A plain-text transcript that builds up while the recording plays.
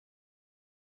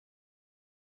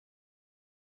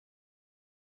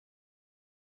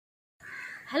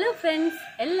Hello friends,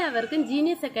 എല്ലാവർക്കും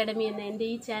genius academy എന്ന എൻ്റെ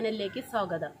ഈ ചാനലിലേക്ക്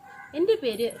സ്വാഗതം. എൻ്റെ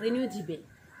പേര് റിനു ജിബിൻ.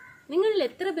 നിങ്ങളിൽ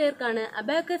എത്ര പേർക്കാണ്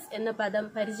അബാക്കസ് എന്ന പദം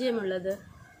പരിചയമുള്ളത്?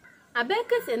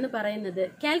 അബാക്കസ് എന്ന് പറയുന്നത്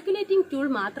കാൽക്കുലേറ്റിംഗ് ടൂൾ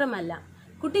മാത്രമല്ല,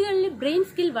 കുട്ടികളിലെ ബ്രെയിൻ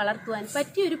സ്കിൽ വളർത്തുവാൻ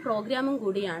പറ്റിയൊരു പ്രോഗ്രാമും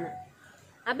കൂടിയാണ്.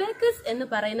 അബാക്കസ് എന്ന്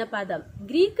പറയുന്ന പദം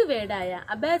ഗ്രീക്ക് വേർഡായ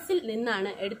അബാസിൽ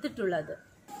നിന്നാണ് എടുത്തിട്ടുള്ളത്.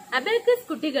 അബാക്കസ്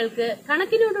കുട്ടികൾക്ക്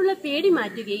കണക്കിനോടുള്ള പേടി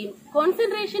മാറ്റുകയും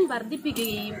കോൺസെൻട്രേഷൻ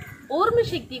വർദ്ധിപ്പിക്കുകയും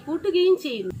ഓർമ്മശക്തി കൂട്ടുകയും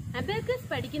ചെയ്യുന്നു. അബാക്കസ്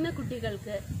പഠിക്കുന്ന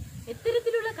കുട്ടികൾക്ക്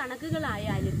എത്തരത്തിലുള്ള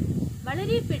കണക്കുകളായാലും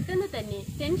വളരെ പെട്ടെന്ന് തന്നെ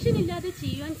ടെൻഷൻ ഇല്ലാതെ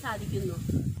ചെയ്യുവാൻ സാധിക്കുന്നു.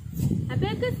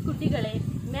 അബാക്കസ് കുട്ടികളെ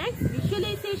മാത്സ്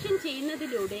വിഷ്വലൈസേഷൻ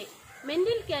ചെയ്യുന്നതിലൂടെ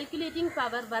മെന്റൽ കാൽക്കുലേറ്റിംഗ്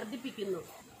പവർ വർദ്ധിപ്പിക്കുന്നു.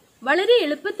 വളരെ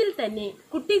എളുപ്പത്തിൽ തന്നെ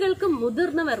കുട്ടികൾക്കും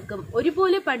മുതിർന്നവർക്കും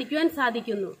ഒരുപോലെ പഠിക്കുവാൻ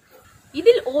സാധിക്കുന്നു.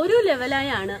 ഇതിൽ ഓരോ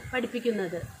ലെവലായാണ്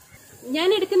പഠിപ്പിക്കുന്നത്. ഞാൻ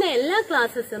എടുക്കുന്ന എല്ലാ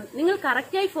ക്ലാസ്സസും നിങ്ങൾ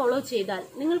കറക്റ്റായി ഫോളോ ചെയ്താൽ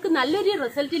നിങ്ങൾക്ക് നല്ലൊരു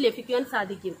റിസൾട്ട് ലഭിക്കുവാൻ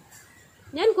സാധിക്കും.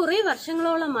 ഞാൻ കുറേ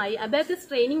വർഷങ്ങളോളമായി അബാക്കസ്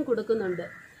ട്രെയിനിങ് കൊടുക്കുന്നുണ്ട്.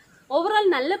 ഓവറോൾ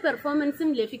നല്ല പെർഫോമൻസും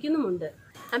ലഭിക്കുന്നുമുണ്ട്.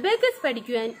 അബാക്കസ്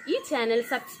പഠിക്കുവാൻ ഈ ചാനൽ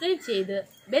സബ്സ്ക്രൈബ് ചെയ്ത്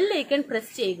ബെൽ ഐക്കൺ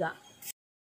പ്രസ് ചെയ്യുക.